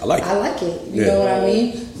with you, I like it. You know what I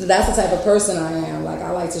mean? So that's the type of person I am. Like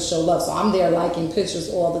I like to show love, so I'm there liking pictures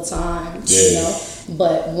all the time. Yeah. You know,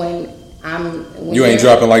 but when you ain't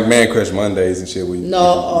dropping like Man Crush Mondays and shit.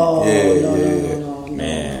 No,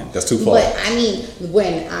 man, that's too far. But I mean,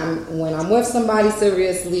 when I'm with somebody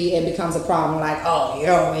seriously, it becomes a problem. Like, oh,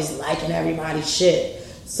 you're always liking everybody's shit.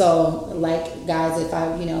 So, like, guys, if I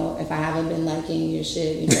haven't been liking your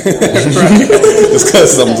shit, it's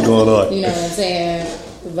because something's going on. You know what I'm saying?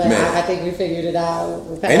 But I think we figured it out.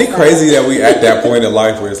 Ain't it crazy that we at that point in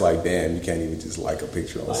life where it's like, damn, you can't even just like a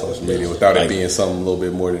picture on social media without it being something a little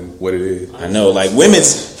bit more than what it is. I know, like women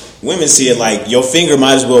see it like your finger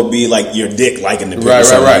might as well be like your dick liking the picture.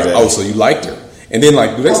 Right. Like so you liked her, and then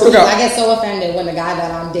like do they still got? I get so offended when the guy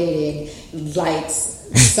that I'm dating likes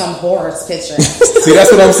some horse picture. See,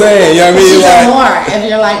 that's what I'm saying. You know what I mean? Like, if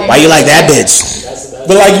you're like, why you like that bitch?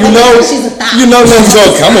 But like you know nothing's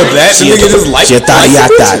gonna come of that. The nigga just like the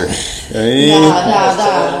picture.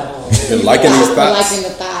 Nah. Liking these thoughts. Liking the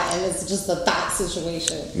thought, and it's just a thought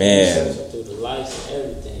situation. Man. Through the likes and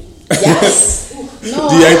everything. Yes. No.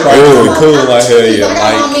 DA probably cool like hell. Yeah, I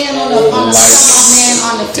got my man on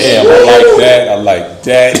the damn, I like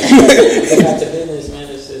that. Back to business, man.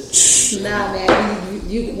 It's just nah, man.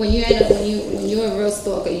 When you're a real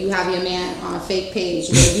stalker, you have your man on a fake page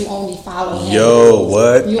where you only follow him. Yo,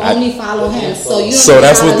 what? You only follow him, so you. So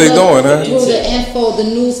that's what they're doing, huh? Through the info, the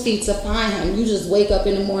news feed to find him. You just wake up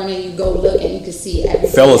in the morning, you go look, and you can see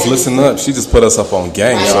everything. Fellas, listen up. She just put us up on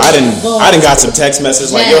game. Yo, I didn't got some text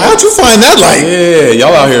messages like, yo, how'd you find that? Like, yeah,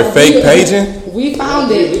 y'all out here fake paging. We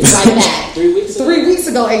found it like that 3 weeks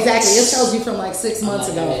ago, exactly. It tells you from like 6 months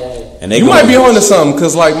ago. And you might be on to something,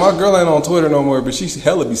 cause like my girl ain't on Twitter no more, but she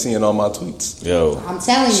hella be seeing all my tweets. Yo, I'm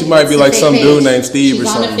telling you, she might be like some dude named Steve or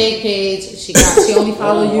something. She's on a fake page. She only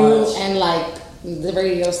follow you and like the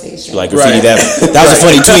radio station. Like graffiti, that was a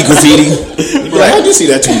funny tweet, graffiti. You be like, how'd you see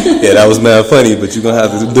that tweet? Yeah, that was mad funny, but you're gonna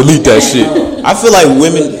have to delete that shit. I feel like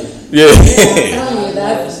women. Yeah.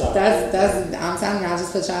 I'm telling you, I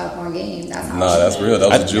just put y'all up on game. That's how. That's real. That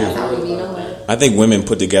was a jewel. That's how we be knowing. I think women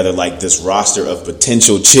put together like this roster of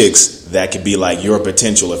potential chicks that could be like your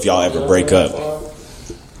potential if y'all ever break up.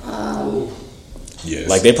 Yes.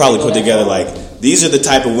 Like they probably put together like these are the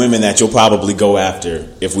type of women that you'll probably go after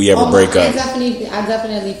if we ever break up. I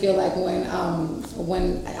definitely feel like when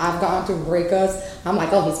I've gone through breakups, I'm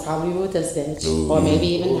like, oh, he's probably with this bitch, or maybe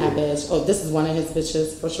even that bitch. Oh, this is one of his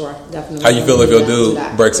bitches for sure. Definitely. How you feel if your dude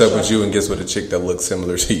breaks up with you and gets with a chick that looks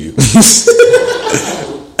similar to you?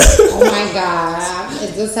 Oh my God,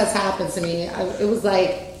 this has happened to me. It was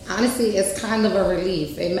like. Honestly, it's kind of a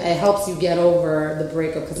relief. It helps you get over the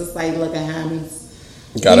breakup because it's like, look at him.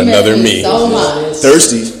 Got another me. So much.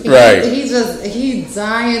 Thirsty. Right. He's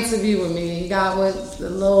dying to be with me. He got with the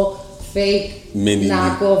little fake mini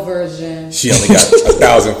knockoff version. She only got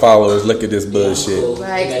 1,000 followers. Look at this bullshit.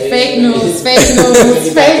 Like fake news.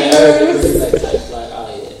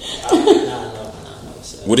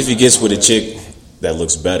 What if he gets with a chick that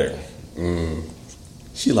looks better?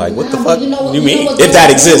 She like, what the fuck you mean? If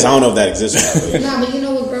that exists, I don't know if that exists. But you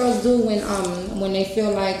know what girls do when they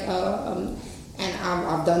feel like, and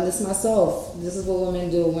I've done this myself. This is what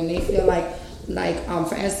women do when they feel like,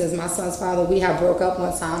 for instance, my son's father, we had broke up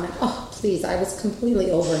one time, and please, I was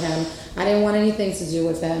completely over him. I didn't want anything to do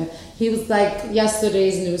with him. He was like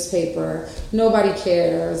yesterday's newspaper. Nobody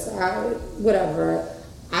cares. Whatever.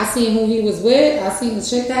 I seen who he was with. I seen the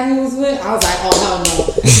chick that he was with. I was like, oh hell no.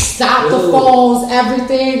 stop the phones.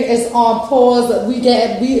 Everything is on pause.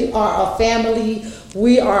 We are a family.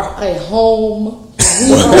 We are a home.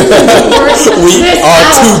 We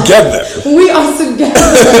are together. We are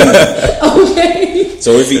together. Okay.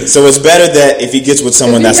 So it's better that if he gets with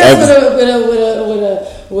someone that's ugly.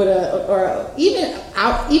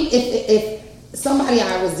 If somebody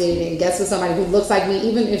I was dating gets with somebody who looks like me,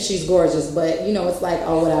 even if she's gorgeous, but you know, it's like,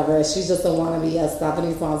 oh, whatever. She's just a wannabe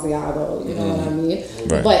Stephanie Santiago. You know what I mean?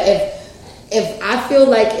 Right. But if I feel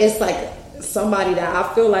like it's like somebody that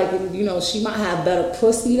I feel like, you know, she might have better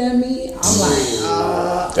pussy than me, I'm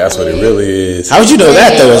like, that's what it really is. How would you know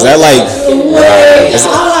that though? Is that like? I'm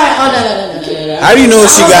like, oh no. How do you know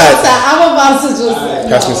she got? I'm about to just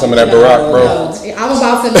pass me some of that Barack, bro. I'm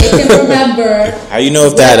about to make him remember. How you know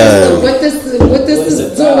if that? What this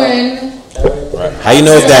is doing? Right. How you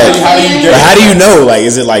know if that? How do you know? Like,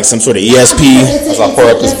 is it like some sort of ESP?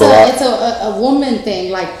 It's a woman thing.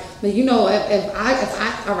 Like, you know, if I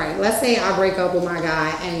all right, let's say I break up with my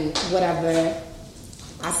guy and whatever.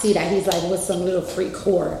 I see that he's like with some little freak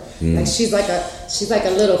whore. Like she's like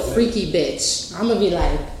a little freaky bitch. I'm gonna be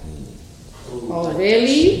like, oh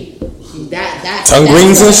really? That tongue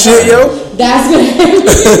rings and shit, yo. That's gonna hit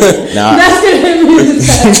me. That's gonna hit me.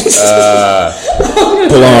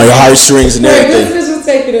 Pull on your heartstrings and everything. This is just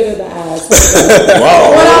taking it in the ass.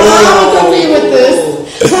 Wow. But I'm compete with this.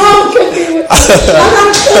 I'm compete with this.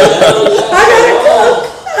 I gotta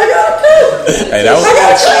cook. Hey, that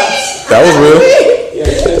was real.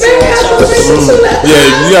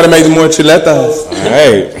 Yeah, you gotta make more chiletas. All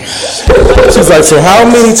right. She's like, so how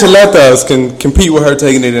many chiletas can compete with her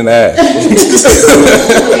taking it in the ass?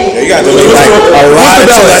 You got to make like a lot of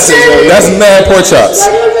chiletas. That's mad pork chops. I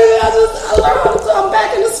learned I'm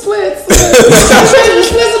back in the splits. I've been in the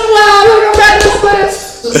splits in a while. I'm back in the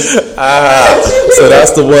splits. So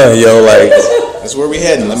that's the one, yo. Like, that's where we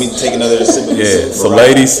heading. Let me take another sip of this. yeah. So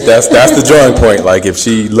ladies, that's the drawing point. Like, if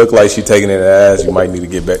she look like she taking it in the ass, you might need to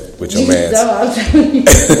get back with your man.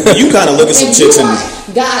 You kind of look at some chicks and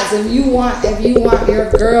guys, if you want your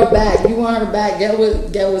girl back, you want her back, get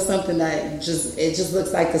with something that just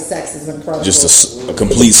looks like the sex is incredible. Just a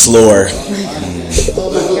complete slore. Oh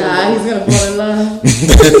my God, he's gonna fall in love.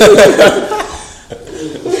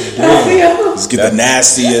 Just get the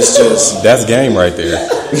nastiest. That's game right there.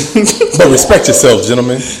 But respect yourself,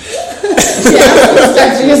 gentlemen. Yeah,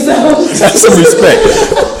 respect yourself. That's some respect.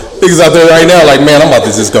 Niggas out there right now, like, man, I'm about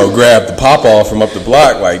to just go grab the pop off from up the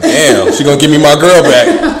block. Like, damn, she gonna give me my girl back.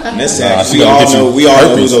 We all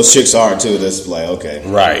know who those chicks are too. That's like, okay,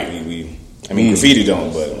 right. I mean, graffiti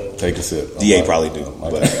don't, but take a sip. DA probably do.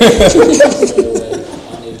 But.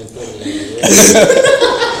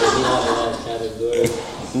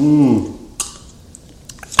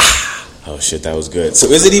 Oh shit, that was good. So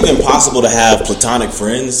is it even possible to have platonic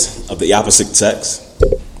friends of the opposite sex?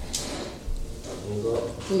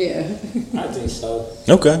 Yeah. I think so.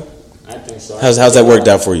 Okay. I think so. How's that worked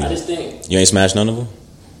out for you? I just think. You ain't smashed none of them?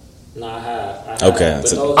 No, I have. Okay.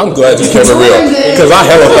 So I'm glad you kept it real. Because I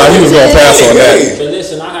hella thought he was going to pass on that. But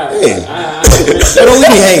listen, I have. Don't leave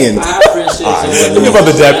me hanging. I have friendships. I'm about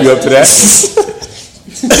to dap you up to that.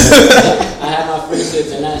 I have my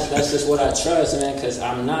friendships, and that's just what I trust, man. Because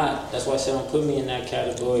I'm not. That's why I said don't put me in that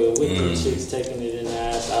category of with chicks taking it in the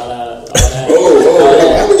ass, all that.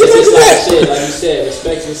 It's just like shit, like you said,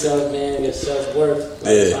 respect yourself, man. Your self worth.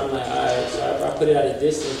 Like, so I'm like, all right. So I put it at a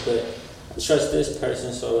distance, but I trust this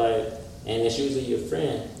person. So like, and it's usually your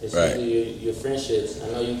friend. It's usually your friendships. I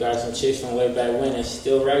know you got some chicks from way back when. It's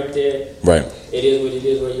still right there. Right. It is what it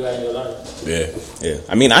is. Where you at in your life. Yeah.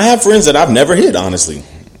 I mean, I have friends that I've never hit. Honestly.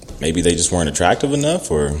 Maybe they just weren't attractive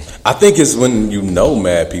enough, or I think it's when you know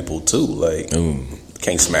mad people too. Like,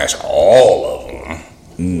 can't smash all of them.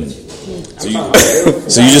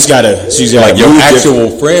 So you just gotta. She's like your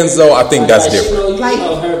actual friends, though. I think that's different. You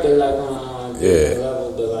know her, but like on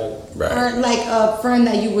level, but like or like a friend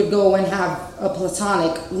that you would go and have a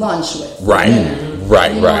platonic lunch with. Right.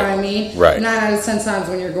 You know what I mean? Right. 9 out of 10 times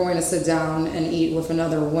when you're going to sit down and eat with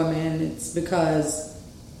another woman, it's because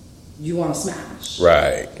you want to smash.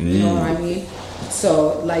 Right. You know what I mean?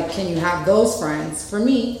 So, like, can you have those friends? For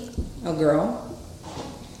me, a girl,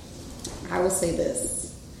 I will say this.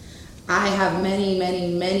 I have many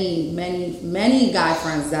guy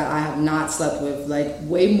friends that I have not slept with, like,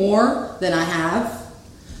 way more than I have.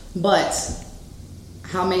 But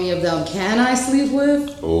how many of them can I sleep with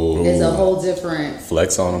is a whole different...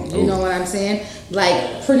 Flex on them. You know what I'm saying?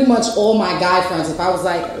 Like, pretty much all my guy friends, if I was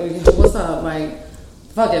like, what's up? Like...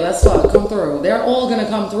 Fuck it, let's fuck. Come through. They're all gonna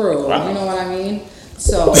come through. Wow. You know what I mean?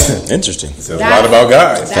 So interesting. Says a lot about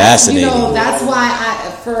guys. Fascinating. You know, that's why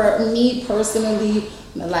for me personally,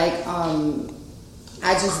 Like,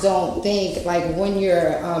 I just don't think, like, when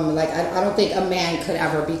you're, like, I don't think a man could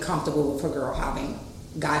ever be comfortable with a girl having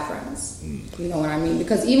guy friends. You know what I mean?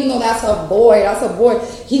 Because even though that's a boy.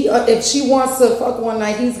 He, if she wants to fuck one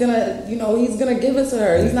night, he's gonna give it to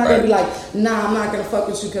her. He's not gonna be like, nah, I'm not gonna fuck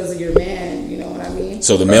with you because of your man. You know what I mean?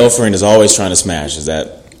 So the male friend is always trying to smash. Is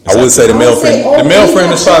that? I would say the male friend. The male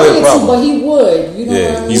friend is probably the problem. But he would. You know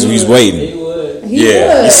what I mean? He's waiting. He would.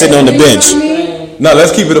 He's sitting on the bench. You know what I mean? No,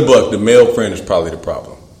 let's keep it a buck. The male friend is probably the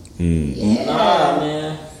problem. Yeah. Nah,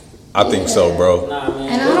 man. I think so, bro. Nah, man.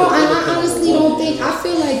 And I honestly don't think. I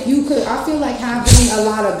feel like you could. I feel like having a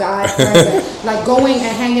lot of guy friends, and, like going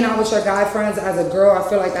and hanging out with your guy friends as a girl. I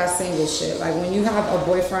feel like that's single shit. Like when you have a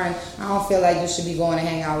boyfriend, I don't feel like you should be going to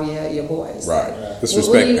hang out with your boys. Right. Like,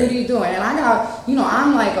 Disrespect. what are you doing? And I got,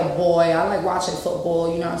 I'm like a boy. I like watching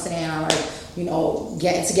football. You know what I'm saying? I like,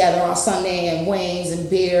 getting together on Sunday and wings and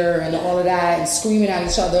beer and all of that and screaming at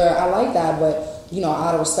each other. I like that, but.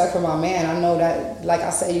 Out of respect for my man, I know that, like I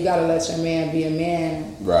said, you gotta let your man be a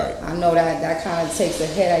man. Right. I know that kind of takes a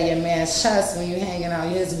hit at your man's chest when you're hanging out.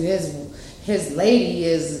 His lady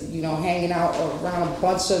is, hanging out around a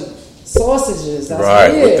bunch of sausages. That's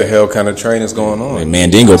Right. weird. What the hell kind of train is going on? Like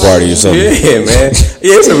Mandingo party or something. Yeah, man.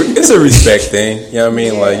 Yeah, it's a respect thing. You know what I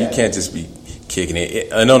mean? Like you can't just be kicking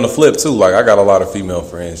it. And on the flip too, like I got a lot of female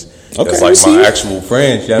friends. That's like my actual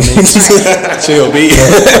friends, you know what I mean? She'll be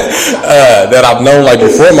that I've known like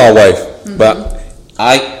before my wife. Mm-hmm. But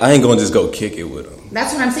I ain't gonna just go kick it with them.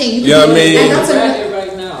 That's what I'm saying. You know what I mean?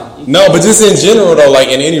 Right now. No, but just in general though, like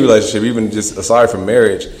in any relationship, even just aside from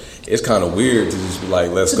marriage, it's kind of weird to just be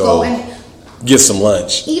like, let's go get some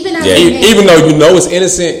lunch. Even though you know it's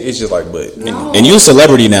innocent, it's just like, but and you're a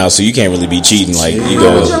celebrity now, so you can't really be cheating. Like you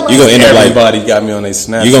go in there like everybody got me on their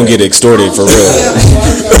Snapchat. You're gonna get extorted for real.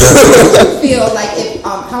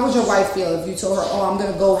 How would your wife feel if you told her, "Oh, I'm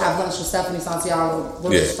gonna go have lunch with Stephanie Santiago,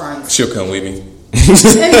 we're just friends"? She'll come with me.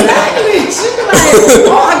 Exactly. She'll be like,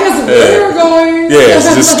 "Oh, I guess we're going."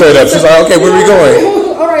 Yeah, just straight up. She's like, "Okay, where we going?"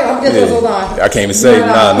 All right, I'll get hold on. I can't even say,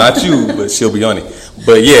 nah, not you, but she'll be on it.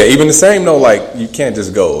 But yeah, even the same though, like you can't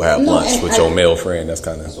just go have lunch with your male friend. That's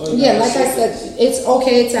kind of like I said, it's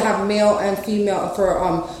okay to have male and female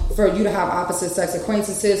for you to have opposite sex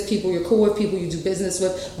acquaintances, people you're cool with, people you do business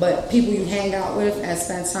with, but people you hang out with and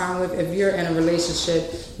spend time with. If you're in a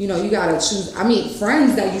relationship, you gotta choose. I mean,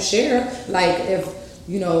 friends that you share, like if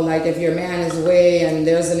your man is away and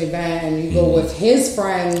there's an event and you go with his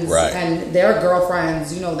friends and their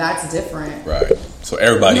girlfriends, that's different. Right. So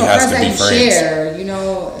everybody has to be friends. Share,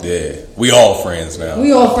 Yeah. We all friends now.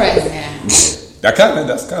 That's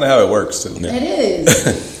kind of how it works too. It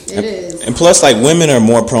is. It is. And plus, like women are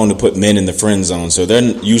more prone to put men in the friend zone, so they're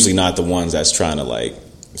usually not the ones that's trying to like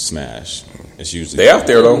smash. It's usually they out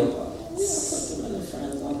there though.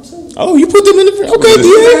 Oh, you put them in the friend. Okay,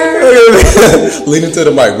 yeah. Lean into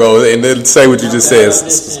the mic, bro, and then say what you just said.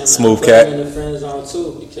 Smooth cat. In the friend zone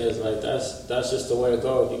too, because like that's just the way to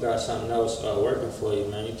go. If you got something else working for you,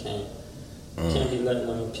 man, you can't be letting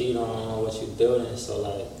them impede on what you're building. So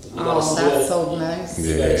like, you gotta see that's so nice.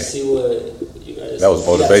 You gotta see what you gotta. That was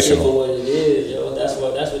motivational. For what it is, yo. That's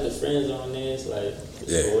what the friend zone is. Like,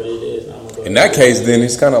 for what it is. In that case, then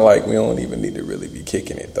it's kind of like we don't even need to really be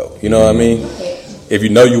kicking it though. You know what I mean? If you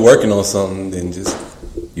know you're working on something, then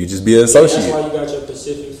you just be an associate. That's why you got your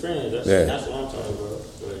Pacific friends. That's what I'm talking about.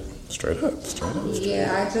 Like, straight up.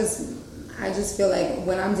 Yeah, I just feel like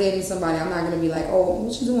when I'm dating somebody, I'm not gonna be like, "Oh,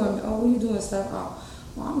 what you doing? Oh, what you doing, stuff? Oh,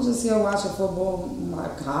 well, I'm just here watching football with my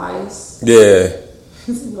guys." Yeah.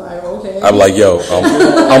 Like, okay. I'm like, yo, I'm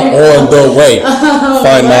on the way.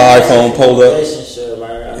 Find my iPhone, pulled up.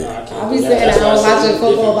 I'll be saying I'm watching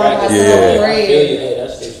football by myself. Yeah,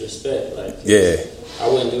 that's disrespect. Like, yeah. I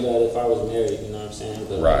wouldn't do that if I was married. You know what I'm saying?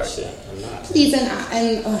 But right. Like, shit, I'm not.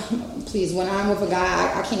 Please, when I'm with a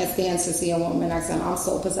guy, I can't stand to see a woman next to him. I'm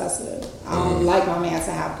so possessive. I don't like my man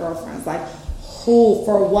to have girlfriends. Like, who,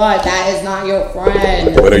 for what? That is not your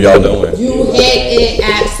friend. What are y'all doing? You hit it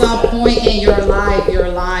at some point in your life. You're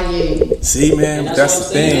lying. See, man, that's the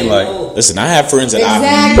thing. Like, listen, I have friends that I've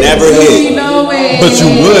never hit. But you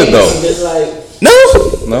would though. It's like, no.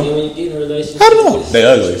 When you get in a relationship, I don't know. They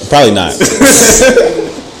ugly. Probably not.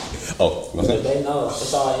 They know.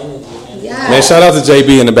 It's all energy, man. Yeah. Man, shout out to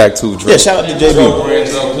JB in the back too. Yeah, shout out to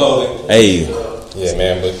JB. Hey. Yeah,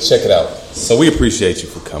 man, but check it out. So we appreciate you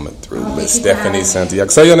for coming through, Miss Stephanie Santiago.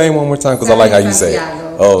 Say your name one more time because I like how you say it.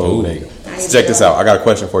 Oh, there you go. So check this out. I got a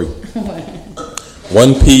question for you.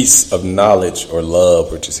 One piece of knowledge or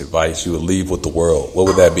love or just advice you would leave with the world. What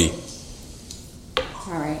would that be?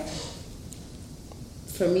 All right.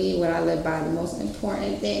 for me, what I live by, the most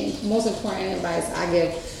important advice I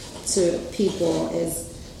give to people is,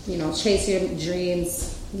 chase your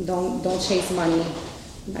dreams. Don't chase money.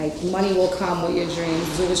 Like, money will come with your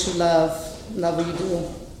dreams. Do what you love. Love what you do.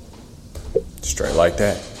 Straight like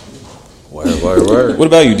that. Word. What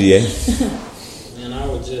about you, DA? Man, I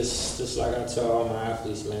would just like I tell all my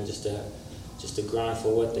athletes, man, just to grind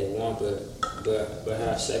for what they want, but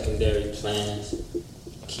have secondary plans.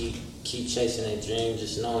 Keep chasing their dreams,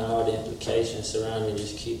 just knowing all the implications surrounding.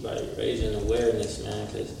 Just keep raising awareness, man,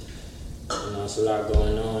 because it's a lot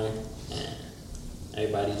going on, and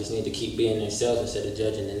everybody just need to keep being themselves instead of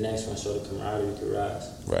judging the next one, so the camaraderie can rise.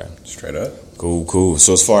 Right. Straight up. Cool.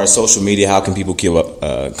 So as far as social media, how can people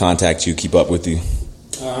contact you, keep up with you?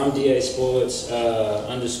 I'm DA Sports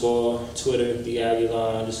 _ Twitter,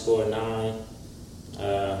 DAguilar _9. I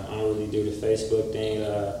don't really do the Facebook thing.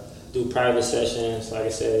 Do private sessions. Like I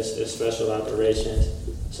said, it's special operations.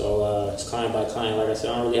 So it's client by client. Like I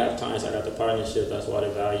said, I don't really have clients. I got the partnership. That's why the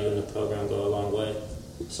value in the program go a long way.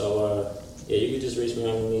 So you can just reach me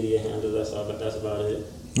on the media handle. That's about it.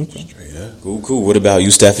 Okay. Straight up. Cool. What about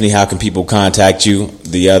you, Stephanie? How can people contact you?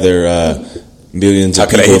 The other millions of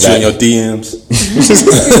people. How can I hit you in your DMs?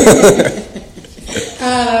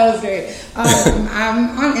 That was great.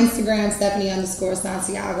 I'm on Instagram, Stephanie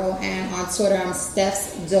 _Santiago, and on Twitter, I'm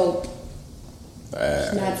Steph's Dope.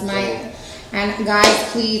 That's my. And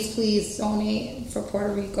guys, please donate for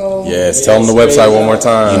Puerto Rico. Yes, tell them the website one more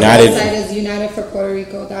time. The website is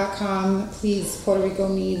unitedforpuertorico.com. Please, Puerto Rico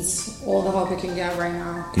needs all the help it can get right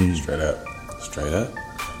now. Straight up.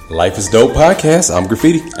 Life is Dope podcast. I'm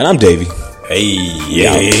Graffiti. And I'm Davey. Hey.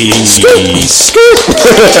 Yeah.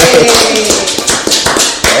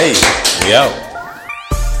 Hey, we out.